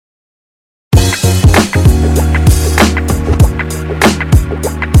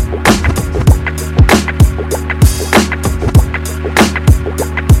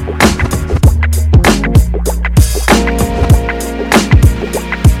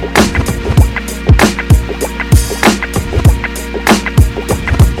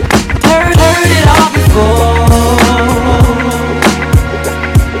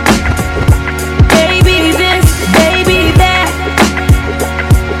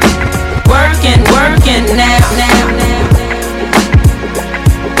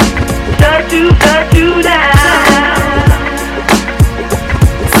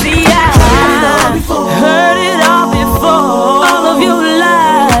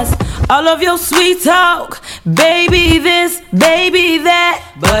all of your sweet talk, baby this, baby that,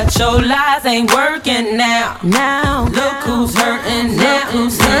 but your lies ain't working now. Look who's hurting now.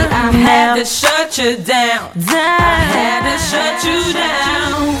 I had to shut you down. I had to shut you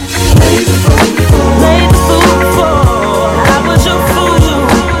down. Played the fool before. I was your fool.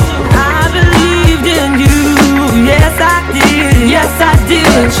 I believed in you. Yes I did. Yes I did.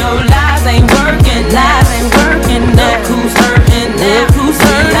 But your lies ain't working. Lies ain't working. Look who's hurting now. Who's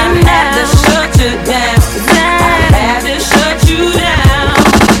hurting now? I had to shut you down. I had to shut you down.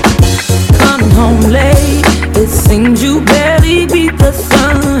 Coming home late, it seems you barely beat the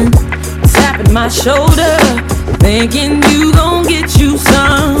sun. Tapping my shoulder, thinking you gon' get you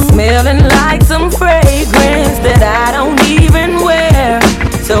some. Smelling like some fragrance that I don't even wear.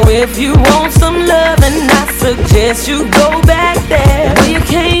 So if you want some loving, I suggest you go back there where you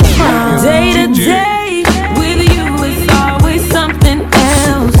came from. Day to day, with you it's always something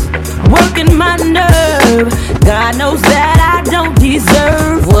else. Working my nerve, God knows that I don't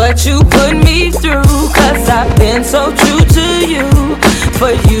deserve what you put me through. Cause I've been so true to you.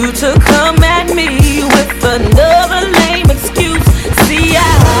 For you to come at me with another lame excuse. See,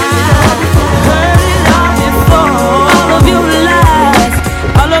 I heard it all before. All of your lies,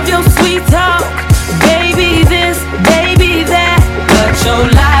 all of your sweet talk, baby this, baby that, but your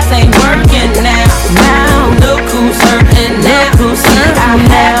lies ain't working now. Look who's hurting now. I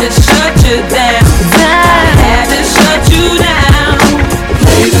had to shut you down. I had to shut you down.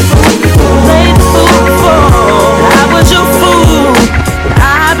 Played the fool before. I was your fool.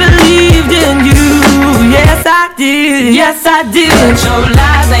 I believed in you. Yes I did. Yes I did. But your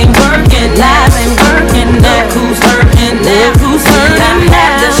lies ain't working. Lies ain't working. Look who's hurting now. Who's hurting now? I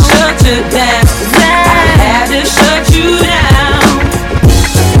had to shut you down. I had to shut you down.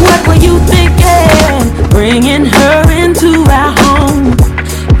 What were you thinking? Bringing her into our home.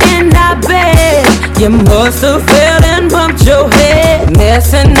 And I bet you must have fell and bumped your head,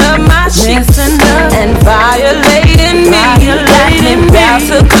 messing up my sheets and violating me. About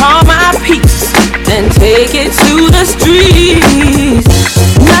to call my peace, then take it to the streets.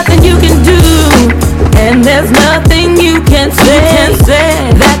 Nothing you can do, and there's nothing you can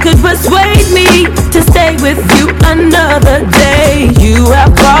say that could persuade me to stay with you another day. You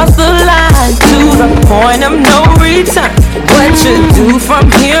have crossed the line to the point of no return. What you do from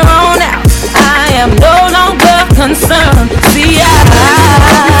here on out, I am no longer concerned. See, I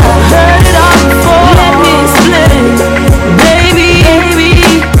heard it all before. Let me explain, baby,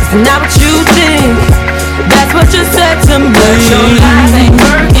 it's not what you think. That's what you said to me. But your lies ain't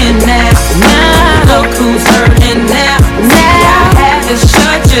working now. Look who's hurting now. I had to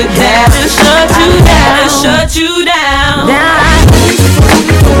shut you down. Had to shut you down.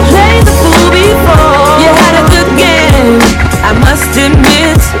 Played the fool before. You had a good game, I must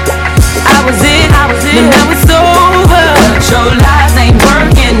admit. I was it, but now it's over. But your lies ain't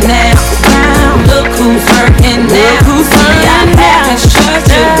working now. Look who's hurting now. I had to shut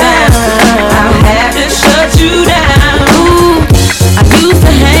you down. I had to shut you down. Ooh, I used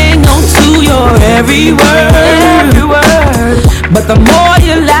to hang on to your every word, but the more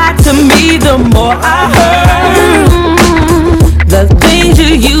you lied to me, the more I heard. The things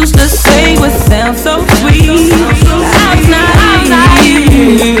you used to say would sound so sweet. I was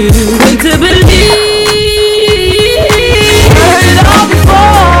naive, quick to believe. Heard it all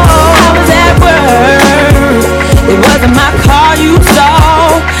before. I was at work. It wasn't my car you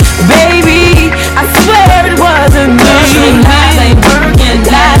saw, baby. I swear it wasn't me. Lies ain't working.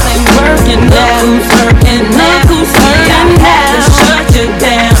 Lies ain't working. Look who's hurting. Look who's hurting. I had to shut you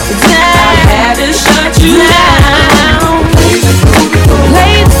down. I had to shut you down.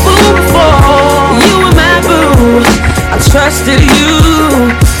 Played the fool before. You were my boo.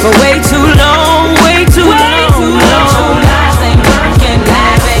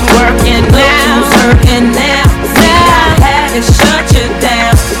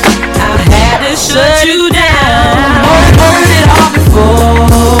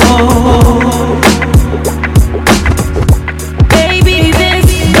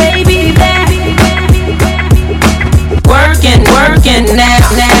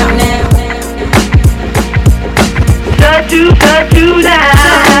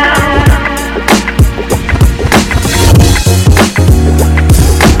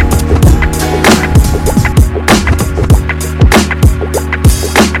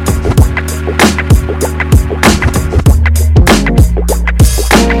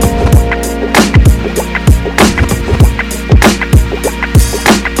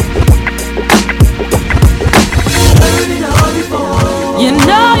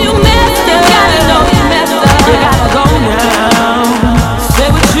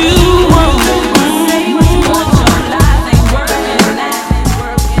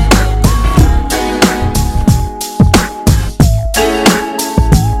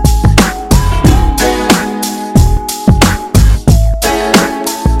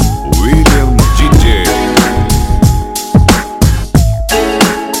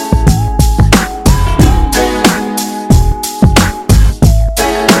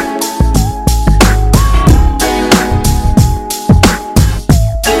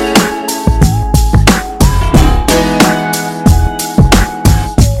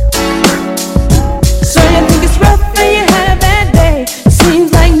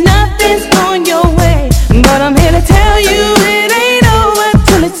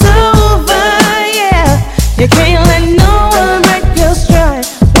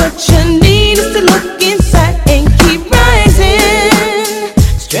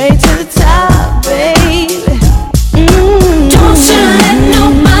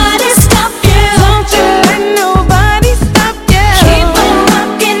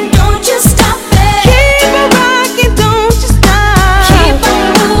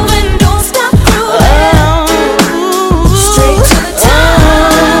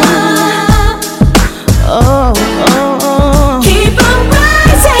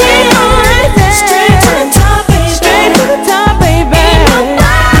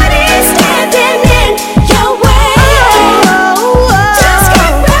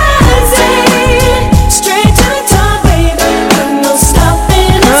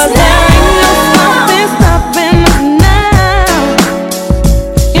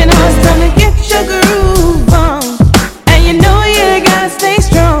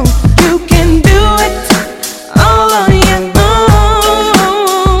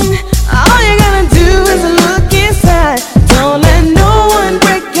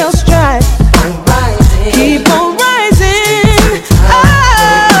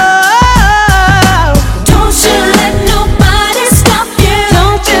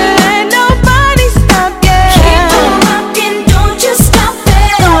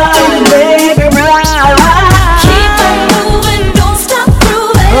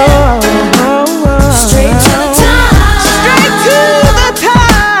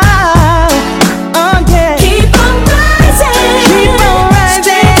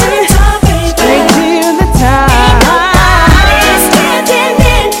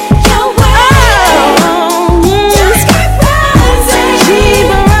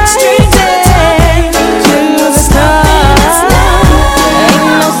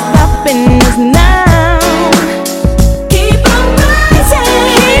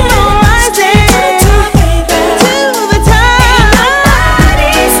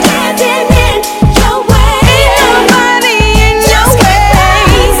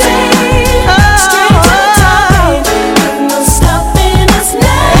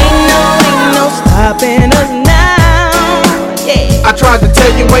 stopping us now. Yeah. I tried to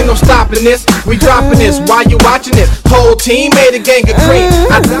tell you ain't no stopping this. We dropping this while you watching this. Whole team made a gang of cream.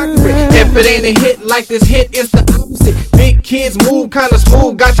 I doctor it. If it ain't a hit like this hit, it's the opposite. Big kids move kinda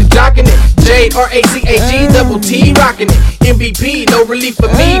smooth, got you jocking it. J-R-A-C-A-G, double T rocking it. MVP, no relief for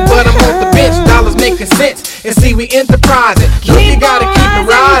me, but I'm off the bench. Dollars making sense, and see we enterprising. Look, you gotta keep it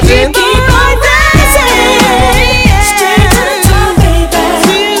rising. Keep on rising. Straight to the top, baby.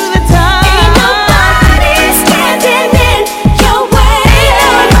 To the top. Ain't nobody standing in your way.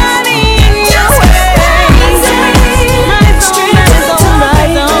 Nobody in your way. Straight to the top,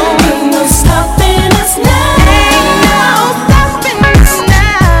 baby. Ain't no stopping us now. Ain't no stopping us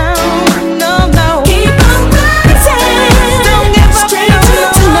now. No, no. Keep on rising. Don't give up. Straight to the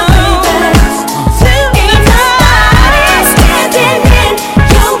top, baby. Ain't nobody standing in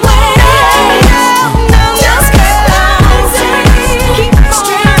your way. Just keep rising. Keep on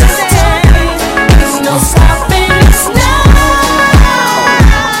rising. Ain't no stopping us now.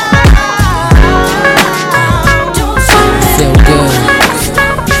 Feel good,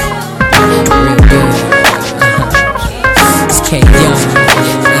 real good. It's K Young,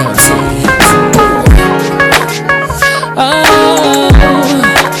 oh,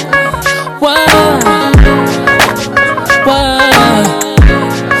 whoa,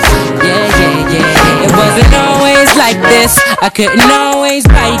 yeah. It wasn't always like this. I couldn't always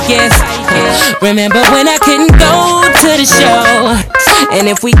write guess. Remember when I couldn't go to the show? And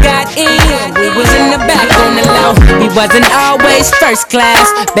if we got in, we was in the back on the low. We wasn't always first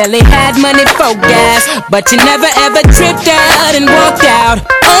class, barely had money for gas, but you never ever tripped out and walked out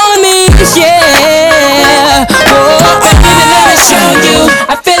on me, yeah. Oh, baby, let me show you,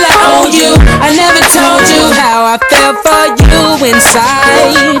 I feel I own you. I never told you how I felt for you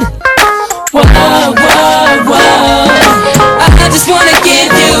inside. Whoa, whoa, whoa. I just wanna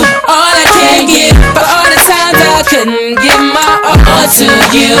give you all I can give, for all the times I couldn't give my all to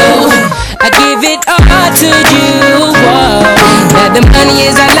you. I give it all to you. Whoa. Now the money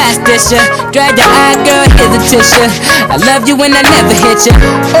is our last dish. Drag your eye, girl, here's a tissue. I love you when I never hit you.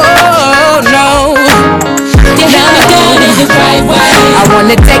 Oh no, you held me down in the right way. I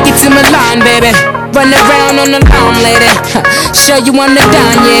wanna take you to Milan, baby. Run around on the lawn, lady. Show you on the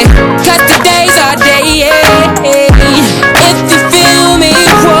dime, yeah. Cause today's our day, yeah. If you feel me,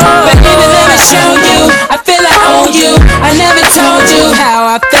 whoa. Baby, let me show you, I feel I own you. I never told you how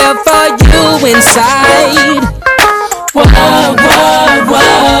I felt for you inside. Whoa, whoa,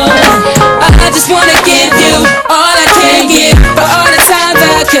 whoa. I just wanna give you all I can give, for all the times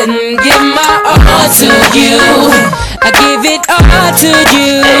I couldn't give my all to you. I give it all to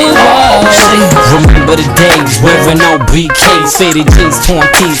you. Whoa. Remember the days wearing on BKs, faded jeans, torn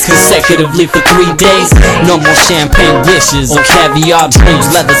tees consecutively for 3 days. No more champagne wishes or caviar dreams.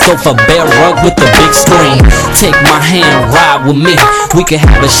 Leather sofa, bare rug with the big screen. Take my hand, ride with me. We could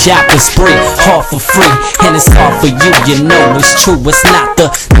have a shopping spree, all for free. And it's all for you, you know it's true. It's not the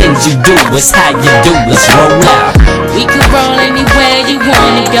things you do, it's how you do. Let's roll out. We could roll anywhere you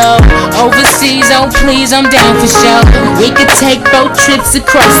wanna go. Overseas, oh please, I'm down for sure. We could take boat trips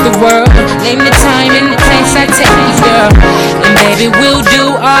across the world. Name the time and the place I take you, girl. And baby, we'll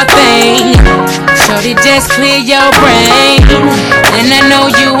do our thing. Shorty, just clear your brain. And I know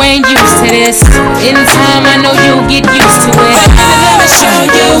you ain't used to this. In time, I know you'll get used to it. Baby, let me show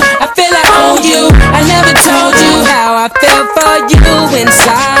you, I feel I own you. I never told you how I felt for you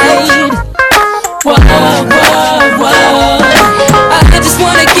inside. Whoa, whoa, whoa. I just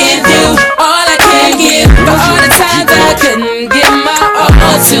wanna give you all I can give, for all the times I couldn't give my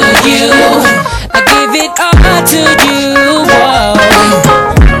all to you. I give it all to you. Whoa.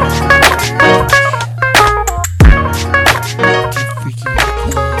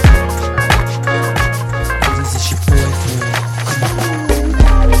 This is your boyfriend.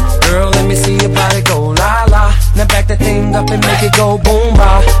 Girl, let me see your body go la la. Now back that thing up and make it go boom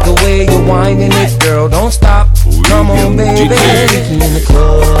ba. The way you're winding it, girl, don't stop. Come on, baby, freaky in the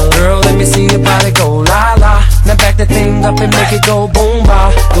club. Girl, let me see your body go la la. Now back that thing up and make it go boom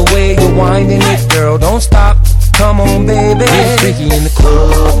ba. The way you're winding it, girl, don't stop. Come on, baby, get freaky in the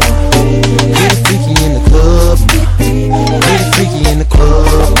club. Get freaky in the club. Get freaky in the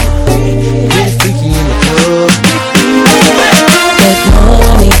club. Get freaky in the club. That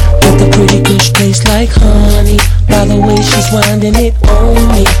money, got the pretty bitch taste like honey. By the way she's winding it on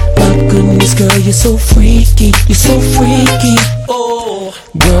me. My goodness, girl, you're so freaky. You're so freaky. Oh,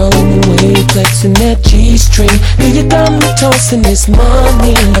 girl, in the way you flexing that G-string. Girl, you got me tossing this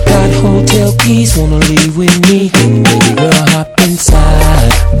money. I got hotel keys, wanna leave with me. Baby girl, hop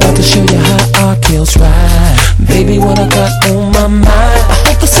inside. About to show you how our kills ride. Baby, what I got on my mind, I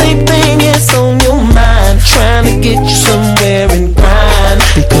hope the same thing is that's on your mind. Trying to get you somewhere and grind,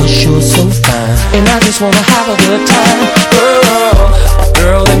 because you're so fine. And I just wanna have a good time.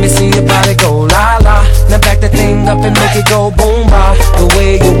 Girl, let me see your body go la la. Now back that thing up and make it go boom ba. The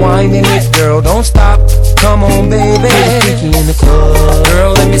way you're winding it, girl, don't stop. Come on, baby. Get freaky in the club.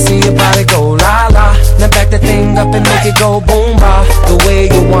 Girl, let me see your body go la la. Now back that thing up and make it go boom ba. The way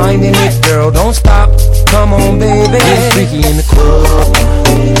you're winding it, girl, don't stop. Come on, baby. Get freaky in the club.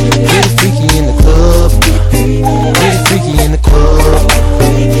 Get freaky in the club. Get freaky in the club.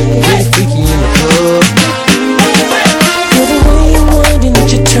 Get freaky in the club.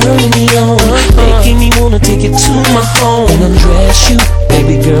 You're turning me on, making me wanna take you to my home and undress you.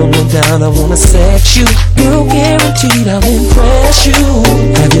 Baby girl, no doubt I wanna sex you. Girl, guaranteed I'll impress you.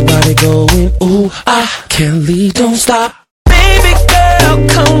 Have your body going, ooh, I can't leave, don't stop. Baby girl,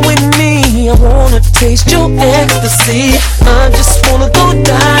 come with me. I wanna taste your ecstasy. I just wanna go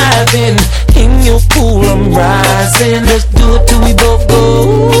diving in your pool. I'm rising. Let's do it till we both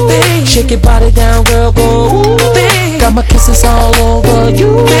go. Babe, shake your body down, girl, go. Babe, got my kisses all over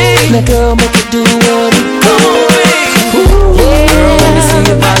you. Babe, now girl, make it do what it go. Yeah. Girl, let me see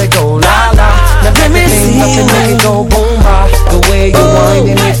your body go la la. Now let me see up and make it go boom ba. The way you're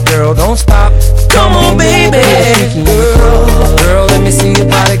winding it, girl, don't stop. Come on, baby. Girl, let me see your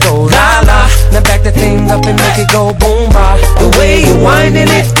body go la la. Now back that thing up and make it go boom ba. The way you're winding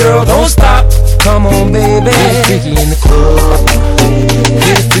it, girl, don't stop. Come on, baby. Get freaky in the club.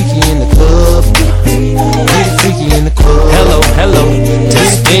 Get freaky in the club. Get freaky in the club. Hello, hello,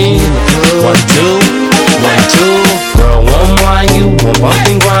 testing. 1, 2, 1, 2. Girl, one wine you, one bump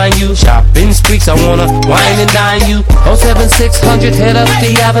and grind you. Shopping streets, I wanna wine and dine you. 07600, head up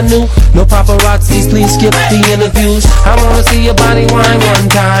the avenue. No paparazzis, please skip the interviews. I wanna see your body wine one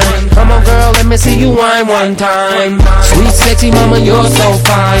time. Come on, girl, let me see you wine one time. Sweet, sexy mama, you're so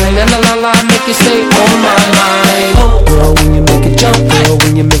fine. And la la, make you stay on my mind. Oh, girl, when you make it jump, girl,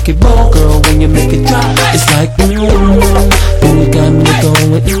 when you make it roll, girl, when you make it drop, it's like and you got me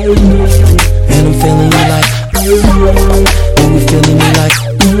going, and I'm feeling you like, and you feeling me like,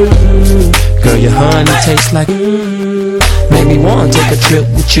 girl, your honey tastes like, make me wanna take a trip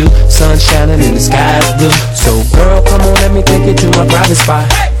with you. Sun shining and the sky's blue. So girl, come on, let me take you to my private spot.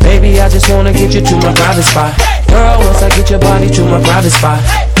 Baby, I just wanna get you to my private spot. Girl, once I get your body to my private spot,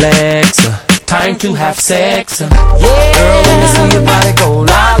 flex, time to have sex. Yeah. Girl, let me see your body go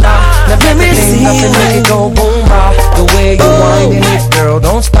la la. Now let me see up and make it go boom ba. The way you're winding it, girl,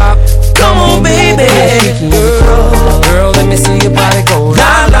 don't stop. come on, baby. Girl, let me see your body go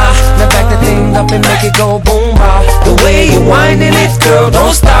la la. Now back the thing up and make it go boom ba. The way you're winding it, girl,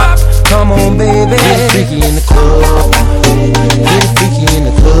 don't stop. Come on, baby. Get freaky in the club. Get freaky in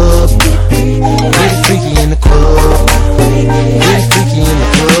the club. Get freaky in the club. Get freaky in the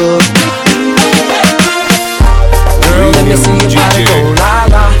club. Girl, let me see your body go la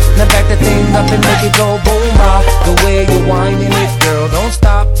la. Now back the thing up and make it go boom ba. The way you're winding it, girl, don't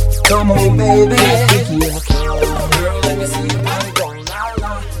stop. Come on, baby. Get freaky in the club. Girl, let me see your body go la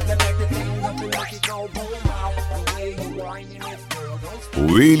la. Now back the thing up and make it go boom ba. The way you're winding it, girl, don't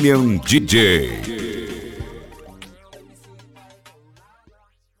stop. William DJ.